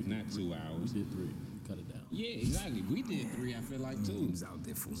 hours, if not 2 hours. We did 3. Cut it down. Yeah, exactly. We did 3. I feel like 2. It was out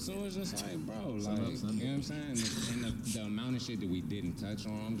there for So it's just like, bro, like, you know what I'm saying? And the amount of shit that we didn't touch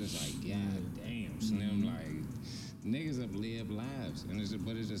on, I'm just like, god damn, Slim, like. Niggas have lived lives, and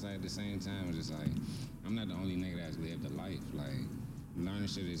but it's just like at the same time, it's just like I'm not the only nigga that's lived a life. Like learning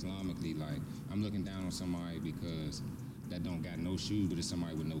shit Islamically, like I'm looking down on somebody because that don't got no shoes, but it's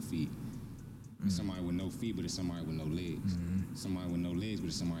somebody with no feet. It's somebody with no feet, but it's somebody with no legs. Somebody with no legs, but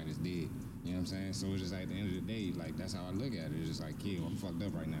it's somebody that's dead. You know what I'm saying? So it's just like at the end of the day, like that's how I look at it. It's just like, kill, I'm fucked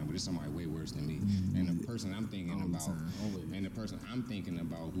up right now, but it's somebody way worse than me. And the person I'm thinking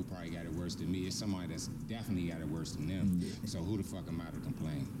about, who probably got it worse than me, is somebody that's definitely got it worse than them. So who the fuck am I to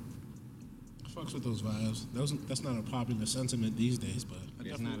complain? Fucks with those vibes. That's not a popular sentiment these days, but I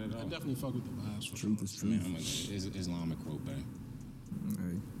definitely fuck with the vibes for Truth sure. is truth. Man, it's an Islamic quote, man.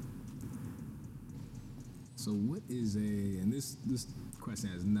 Right. So what is and this question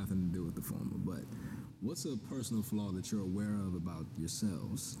has nothing to do with the former, but what's a personal flaw that you're aware of about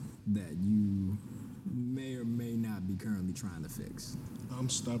yourselves that you may or may not be currently trying to fix? I'm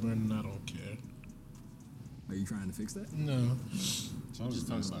stubborn and I don't care. Are you trying to fix that? No. Just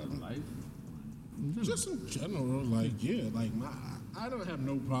talking about life. Just in general, like, yeah, like, I don't have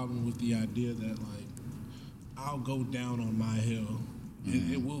no problem with the idea that, like, I'll go down on my hill.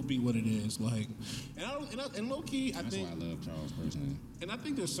 It will be what it is. Like, and low key, That's why I love Charles personally. And I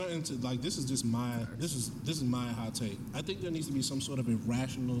think there's certain like this is my hot take. I think there needs to be some sort of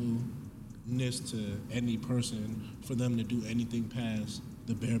irrationalness to any person for them to do anything past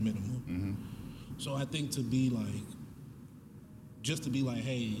the bare minimum. So I think to be like,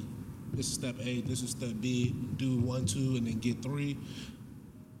 hey, this is step A, this is step B, do 1, 2, and then get 3.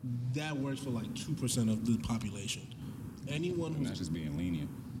 That works for like 2% of the population. Anyone who's Not just being lenient.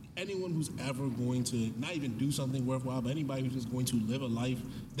 Anyone who's ever going to not even do something worthwhile, but anybody who's just going to live a life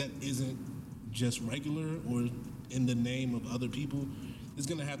that isn't just regular or in the name of other people is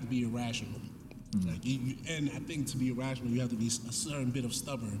going to have to be irrational. Like, and I think to be irrational, you have to be a certain bit of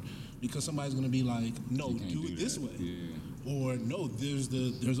stubborn because somebody's gonna be like, no, You can't do it this that. way, Yeah. or no, there's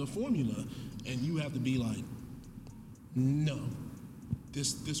a formula, and you have to be like, no,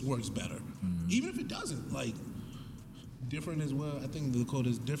 this works better, even if it doesn't. Like, different as well. I think the quote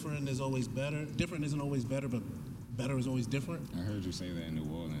is different is always better. Different isn't always better, but better is always different. I heard you say that in New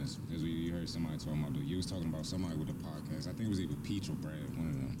Orleans because you heard somebody talking about you was talking about somebody with a podcast. I think it was either Peach or Brad, one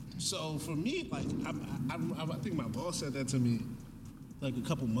of them. So for me, like I think my boss said that to me like a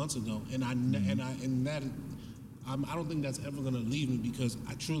couple months ago, and I don't think that's ever gonna leave me because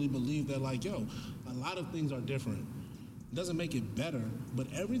I truly believe that like a lot of things are different. It doesn't make it better, but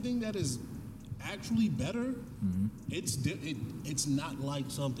everything that is actually better, it's not like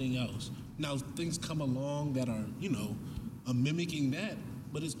something else. Now things come along that are mimicking that,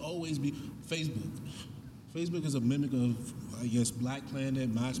 but it's always be Facebook. Facebook is a mimic of, I guess, Black Planet,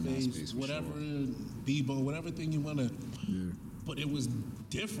 MySpace, for whatever, sure. Bebo, whatever thing you want to. Yeah. But it was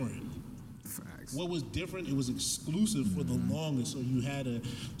different. Facts. What was different? It was exclusive for the longest. So you had to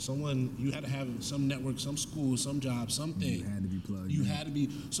have some network, some school, some job, something. You had to be plugged You in. had to be.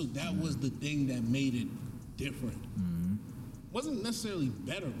 So that was the thing that made it different. Wasn't necessarily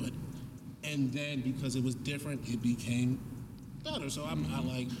better, but and then because it was different, it became better. So I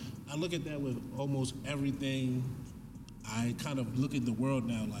look at that with almost everything. I kind of look at the world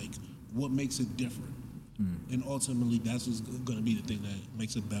now like what makes it different, and ultimately that's what's going to be the thing that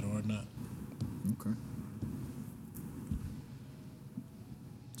makes it better or not. Okay.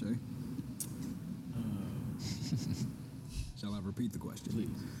 Jay? Shall I repeat the question? Please.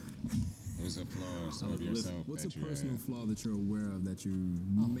 What's a flaw of yourself What's a that you personal have? flaw that you're aware of that you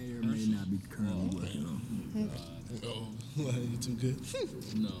may or may not be currently working on? Oh, you too good.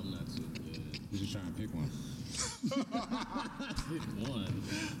 No, I'm not too good. You just trying to pick one. Pick one.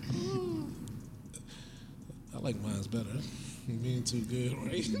 I like mine's better. Being too good,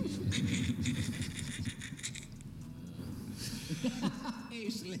 right? Hey,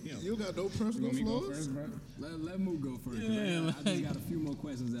 Slim. You got no You personal want me to go flaws? first, bro? Let Moo go first. 'cause Yeah, I just got a few more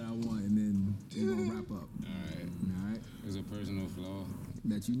questions that I want, and then we're gonna wrap up. All right. All right. There's a personal flaw.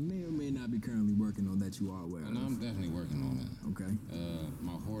 That you may or may not be currently working on that you are aware And I'm of. definitely working on it. Okay.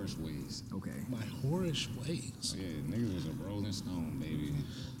 My horse ways. Okay. My whorish ways. Yeah, niggas is a rolling stone, baby.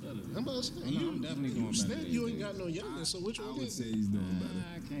 I'm about to say, I'm definitely doing better said these you ain't days. got no youngest, so which I one would is say he's doing better.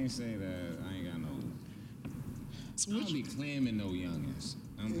 I can't say that. I ain't got no. So I which don't be claiming no youngins.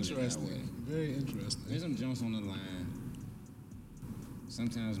 I'm put it that way. interesting. Very interesting. There's some jumps on the line.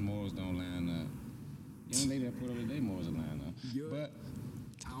 Sometimes morals don't line up. Young lady that put over their morals will line up. But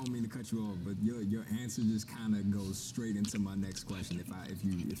I don't mean to cut you off, but your answer just kind of goes straight into my next question,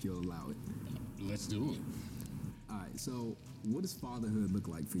 if you'll allow it. let's do it. All right. So, what does fatherhood look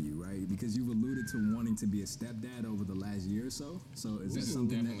like for you, right? Because you've alluded to wanting to be a stepdad over the last year or so. So, is This that is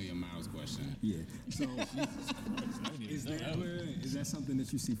something definitely a Miles question. that? Yeah. So, is that something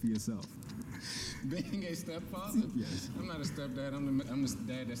that you see for yourself? Being a stepfather? Yes. I'm not a stepdad. I'm the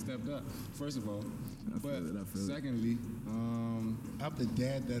dad that stepped up. First of all, I feel it. secondly, I'm the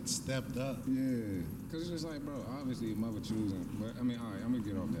dad that stepped up. yeah, because it's just like, bro, obviously mother choosing. But I mean, all right, I'm gonna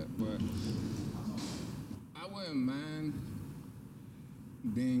get off that. But I wouldn't mind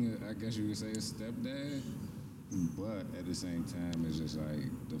being, I guess you could say, a stepdad. But at the same time, it's just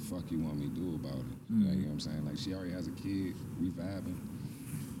like, the fuck you want me to do about it? Like, you know what I'm saying? Like, she already has a kid. We vibing.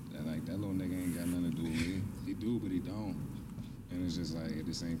 And like, that little nigga ain't got nothing to do with me. He do, but he don't. And it's just like, at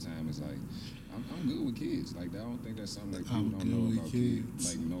the same time, it's like, I'm good with kids. Like, I don't think that's something that people I'm don't good know with about kids.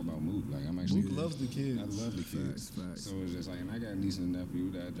 Like, know about Mook. Like, I'm actually. Mook loves the kids. I love the kids. Facts. So it's just like, and I got a niece and a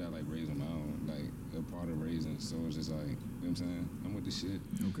nephew that I like raise them out. Like, a part of raising. So it's just like, you know what I'm saying? I'm with the shit.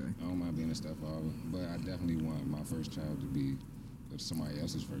 Okay. I don't mind being a stepfather. But I definitely want my first child to be somebody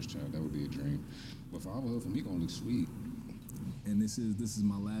else's first child. That would be a dream. But fatherhood for me gonna look sweet. And this is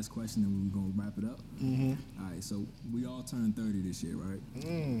my last question, and we're gonna wrap it up. Mm-hmm. All right. So we all turned 30 this year, right?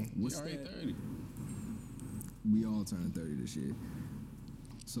 What's You already that? 30. We all turned 30 this year.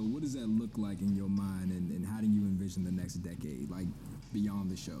 So what does that look like in your mind, and how do you envision the next decade, like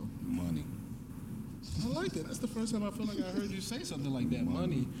beyond the show? Money. I like that. That's the first time I feel like I heard you say something like that.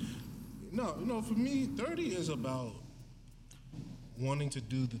 Money. No, for me, 30 is about wanting to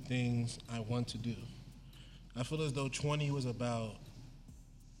do the things I want to do. I feel as though 20 was about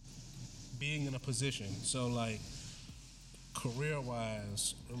being in a position. So like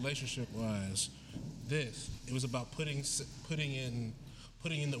career-wise, relationship-wise, it was about putting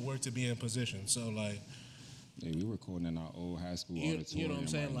in the work to be in position. So like, Yeah, we recording in our old high school you auditorium. know what I'm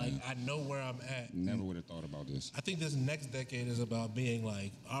saying? right Like, now. I know where I'm at. Never would have thought about this. I think this next decade is about being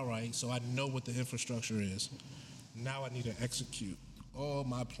like, all right, so I know what the infrastructure is. Now I need to execute all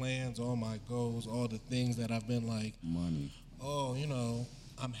my plans, all my goals, all the things that I've been like, Money. oh,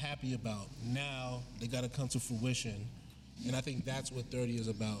 I'm happy about. Now they got to come to fruition. And I think that's what 30 is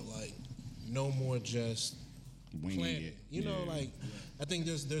about. Like, no more just Winging planning. it. You know, Yeah. like, I think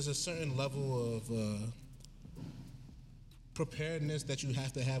there's a certain level of preparedness that you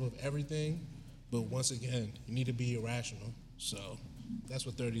have to have of everything. But once again, you need to be irrational. So that's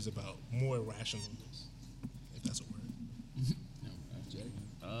what 30 is about. More irrationalness, if that's a word.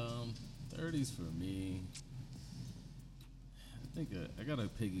 30s for me. I think I gotta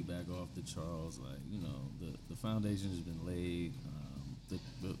piggyback off the Charles. Like, the foundation has been laid.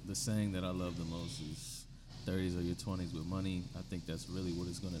 The saying that I love the most is 30s are your 20s with money. I think that's really what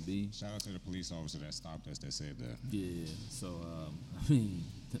it's gonna be. Shout out to the police officer that stopped us that said that. Yeah. So I mean,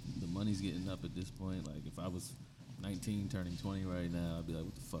 the money's getting up at this point. Like, if I was 19 turning 20 right now, I'd be like,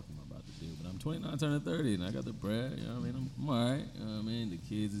 what the fuck am I about to do? But I'm 29 turning 30 and I got the bread, you know what I mean? I'm all right, you know what I mean? The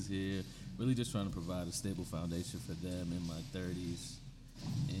kids is here. Really just trying to provide a stable foundation for them in my 30s.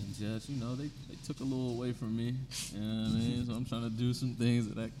 And just, they took a little away from me, you know what I mean? So I'm trying to do some things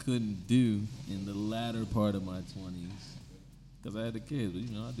that I couldn't do in the latter part of my 20s. Because I had the kids,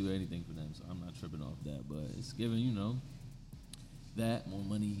 but, I'd do anything for them, so I'm not tripping off that. But it's giving, that, more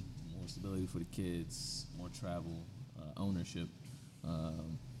money, more stability for the kids, more travel, ownership.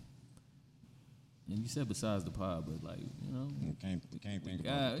 And you said besides the pod, but You can't think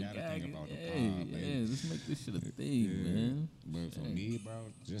about it. You gotta think about the pod, baby. Yeah, let's make this shit a thing, man. But for me, bro,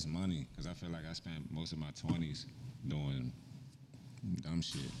 just money. Because I feel like I spent most of my 20s doing dumb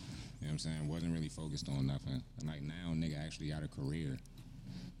shit. You know what I'm saying? Wasn't really focused on nothing. And like now, nigga actually got a career.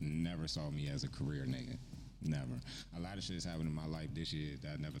 Never saw me as a career nigga. Never. A lot of shit has happened in my life this year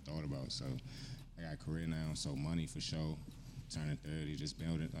that I never thought about. So I got a career now, so money for sure. Turning 30, just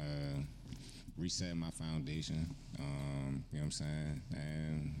building, resetting my foundation, you know what I'm saying?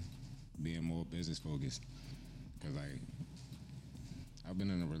 And being more business focused. Because, like, I've been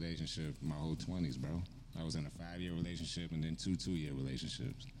in a relationship my whole 20s, bro. I was in a 5-year relationship and then 2 2-year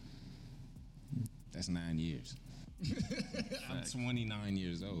relationships. That's 9 years. I'm 29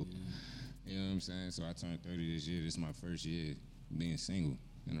 years old. You know what I'm saying? So I turned 30 this year. This is my first year being single.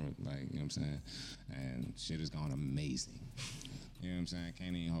 You know what I'm saying? And shit has gone amazing. You know what I'm saying?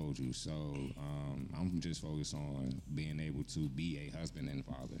 Can't even hold you. So I'm just focused on being able to be a husband and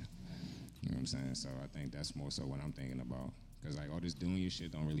father. You know what I'm saying? So I think that's more so what I'm thinking about. Because, like, all this doing your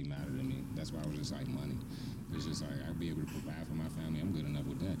shit don't really matter to me. That's why I was just like, money. It's just like, I'll be able to provide for my family. I'm good enough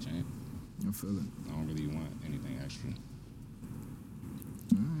with that, champ. I feel it. I don't really want anything extra.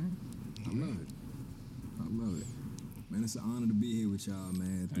 All right. I love it. I love it. Man, it's an honor to be here with y'all,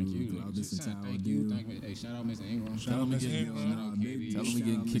 man. Thank you. Throughout this entire Thank deal. you. Thank you. Hey, shout out Mr. Ingram. Shout out Mr. Ingram. Shout out KD. Tell him we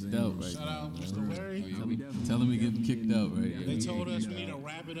getting kicked out right Shout now. out man. Mr. Larry. Oh, yeah, Tell him we getting kicked out right now. They told us we need to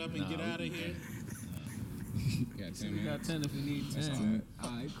wrap it up and get out of here. Got 10 We got minutes. 10 if we need 10. That's all right. All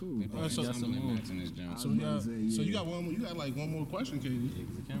right, cool. They probably so- got some mats in this jump. So we got, say, so you yeah. got one. You got like one more question, KD. Yeah,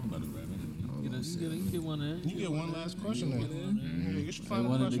 'cause the camera about to wrap it. You get one in. You get one last question. Then. Yeah, get your They final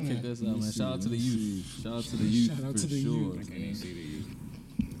wanted to question. kick in. us out, man. Shout out to the youth. Shout out to the youth Shout out for to the sure. youth. I can't even see the youth.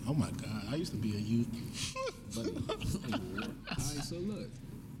 Oh my God, I used to be a youth. All right, so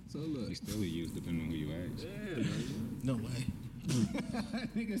look. He's still a youth, depending on who you ask. No way.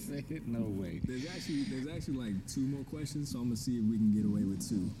 Nigga said it, no way. There's actually like 2 more questions, so I'm gonna see if we can get away with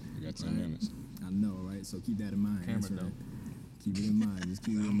 2. We got 10 minutes. I know, right? So keep that in mind. Camera That's right. don't. Keep it in mind. Just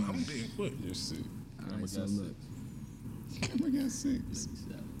keep it in I'm mind. being quick. You're sick. All right, so got look. I got 6.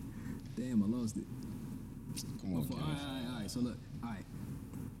 Damn, I lost it. Come on, All Kenneth. right. So look, all right.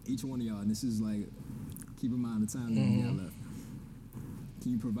 Each one of y'all, and this is like, keep in mind the time that we got left.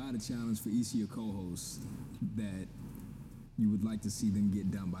 Can you provide a challenge for each of your co-hosts that you would like to see them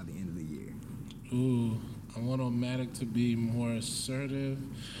get done by the end of the year? Ooh, I want Omatic to be more assertive.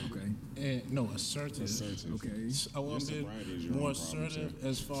 Okay. Assertive. Okay. I want Your to sobriety is be your more own problem, assertive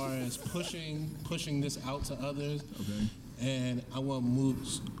as far as pushing this out to others. Okay. And I want Mook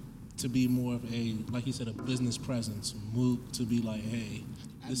to be more of a, like he said, a business presence. Mook to be like, hey,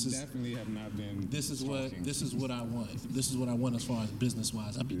 this is definitely have not been. this is what I want. This is what I want as far as business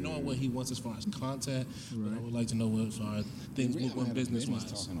wise. I be knowing what he wants as far as content, but I would like to know what as far as things Mook want business wise.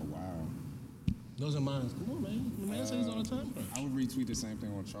 Talking a while. Those are mine. Come on, man. The man says all the time, bro. I would retweet the same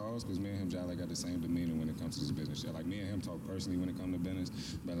thing on Charles because me and him, Jolly, got the same demeanor when it comes to this business shit. Like, me and him talk personally when it comes to business,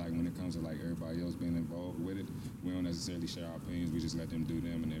 but like when it comes to like everybody else being involved with it, we don't necessarily share our opinions. We just let them do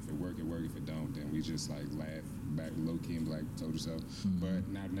them, and if it work, it work. If it don't, then we just like laugh back low key and be like, told you so. But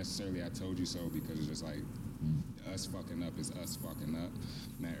not necessarily I told you so because it's just like us fucking up is us fucking up.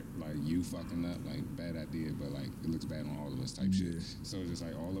 Not like you fucking up, like bad idea, but like it looks bad on all of us type shit. So it's just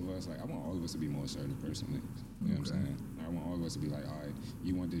like all of us, like I want all of us to be more assertive personally. You know what I'm saying? I want all of us to be like, all right,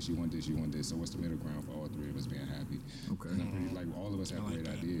 you want this, you want this, you want this. So what's the middle ground for all three of us being happy? Okay. And I'm pretty, like all of us have great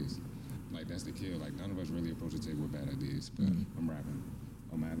ideas. Like that's the kill. Like none of us really approach the table with bad ideas. But I'm rapping.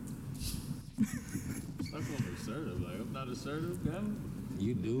 I'm at it. I'm assertive. Like I'm not assertive, Gavin.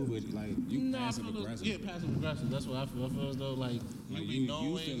 You do, but like you passive aggressive. Yeah, passive aggressive. That's what I feel. I feel as though like you Like, be you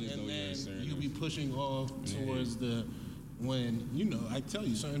knowing feel as though and you're then assertive. you be pushing off towards the when I tell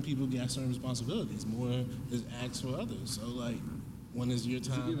you certain people get certain responsibilities. More is asked for others. So like when is your You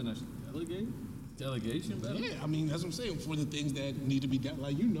time? giving us delegation better? Yeah, I mean that's what I'm saying. For the things that need to be done,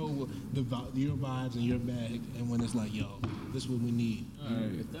 like your vibes and your bag, and when it's like, yo, this is what we need. All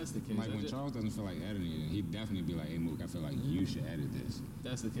right, if that's the case, Like when Charles doesn't feel like editing it, he'd definitely be like, hey Mook, I feel like you should edit this. if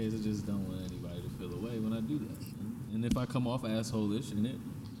that's the case, I just don't want anybody to feel away when I do that. And if I come off asshole-ish in it,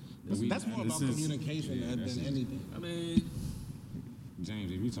 That's more about communication than anything. I mean,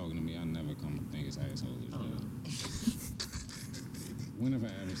 James, if you're talking to me, I never come think it's asshole. When have I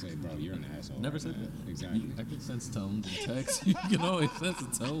ever say, bro, you're an asshole? never right said now? that. Exactly. I can sense tones in text. You can always sense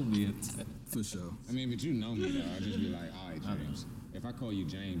a tone me in text. For sure. I mean, but you know me though. I'll just be like, all right, James. If I call you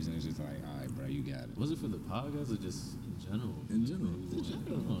James, then it's just like, all right, bro, you got it. Was it for the podcast or just in general? In general. I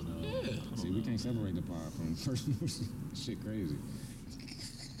don't know. See, we can't separate the pod from personal shit. Crazy.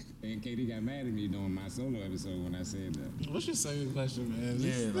 And Katie got mad at me during my solo episode when I said that. What's your second question, man?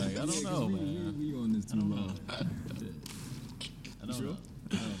 Yeah, like I don't know, man. We on this too long. I don't know.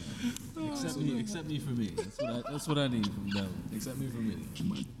 I don't know. Accept me for me. That's what I need from Devin. Accept me for me. Oh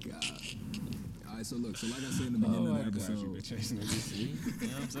my God. All right, so look, so like I said in the beginning of the episode, You know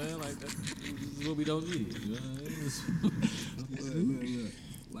what I'm saying? Like this is what we don't need. You know what I mean? look.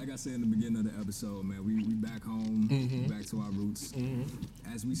 Like I said in the beginning of the episode, man, we back home, back to our roots.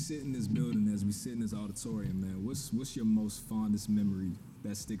 As we sit in this building, as we sit in this auditorium, man, what's your most fondest memory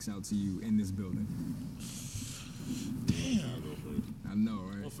that sticks out to you in this building? Damn. I know,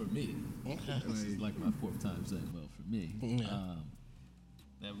 right? Well, for me, this is like my fourth time saying, well, for me,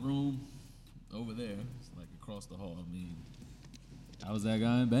 that room over there, it's like across the hall. I mean, I was that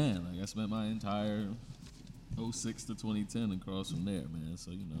guy in band. Like I spent my entire 06 to 2010 across from there, man.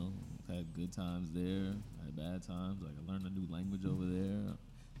 So I've had good times there. I had bad times. Like I learned a new language over there.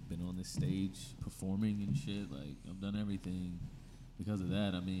 Been on this stage performing and shit. Like I've done everything because of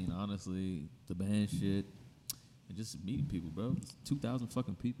that. I mean, honestly, the band shit. And just meeting people, bro. It's 2,000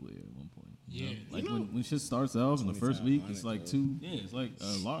 fucking people here at one point. Yeah, Like when shit starts off in the first week, it's like it's like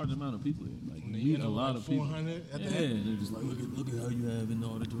a large amount of people here. Like you meet a lot of people. 400 Yeah, and they're just like, look at how you have in the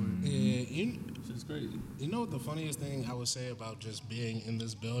auditorium. Yeah, Shit's crazy. you know what the funniest thing I would say about just being in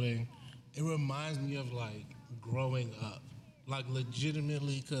this building? It reminds me of like growing up. Like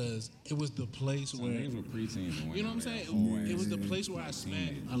legitimately, because it was the place where These were preteens. you know what I'm saying. It was the place where I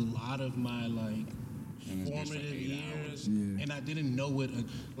spent a lot of my like And it's just formative like 8 years, Yeah. and I didn't know it.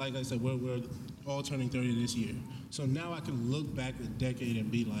 Like I said, we're all turning 30 this year, so now I can look back a decade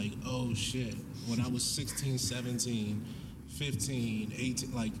and be like, oh shit, when I was 16, 17, 15,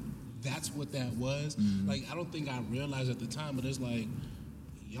 18, like that's what that was. Like I don't think I realized at the time, but it's like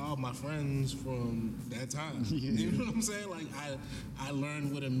y'all my friends from that time. You know what I'm saying? Like I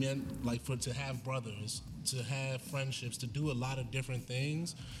learned what it meant like to have brothers, to have friendships, to do a lot of different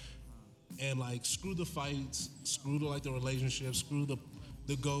things. And like screw the fights, screw the relationships, screw the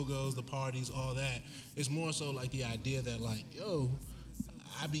go-go's, the parties, all that. It's more so like the idea that like, yo,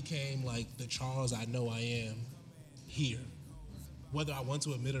 I became like the Charles I know I am here. Whether I want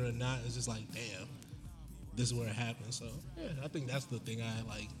to admit it or not, it's just like, damn, this is where it happened. So yeah, I think that's the thing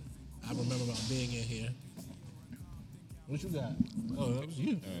I remember about being in here. What you got? Oh, that was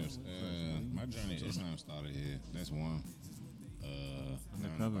you. My journey to Islam started here. That's one.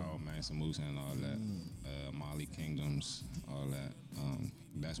 Learned about Mansa Musa and all that. Mali Kingdoms, all that.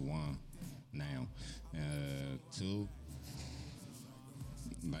 That's one now. Two,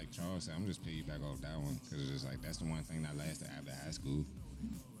 like Charles said, I'm just piggyback off that one because it's just like that's the one thing that lasted after high school.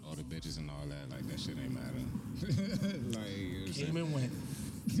 All the bitches and all that, like that shit ain't matter. Like, you know what I'm saying? Came and went.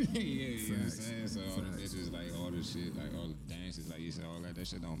 Yeah, you know what I'm saying? So all the bitches, like all the shit, like all the dances, like you said, all that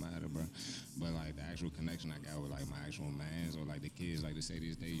shit don't matter, bro. But like the actual connection I got with like my actual mans or like the kids, like to say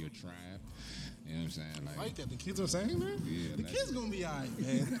this day your tribe. You know what I'm saying? Like that. The kids are saying that? Yeah, The like- kids gonna be alright,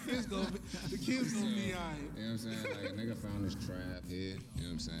 man. The kids gonna be alright. You know what I'm saying? Like a nigga found his tribe here. You know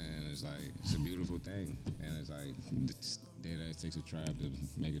what I'm saying? It's like it's a beautiful thing, and it's like Deadass takes a tribe to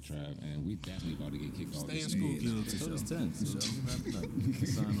make a tribe, and we definitely about to get kicked off. Stay in this school, stage. kids. So it's 10. So we wrapping up. You can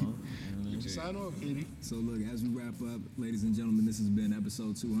sign off. You know what I mean? Sign off, Katie. So look, as we wrap up, ladies and gentlemen, this has been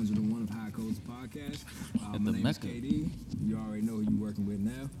episode 201 of High Codes Podcast. At My the name is Mecca. KD. You already know who you're working with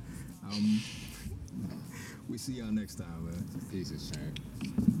now. We see y'all next time, man. Pieces, champ.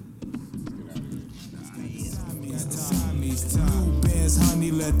 Let's get out of here. Siamese top. Bands,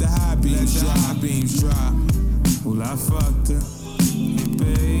 honey, let the high beams drop. Well, I fucked her. Hey,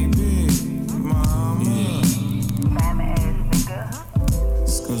 baby, mama. Yeah.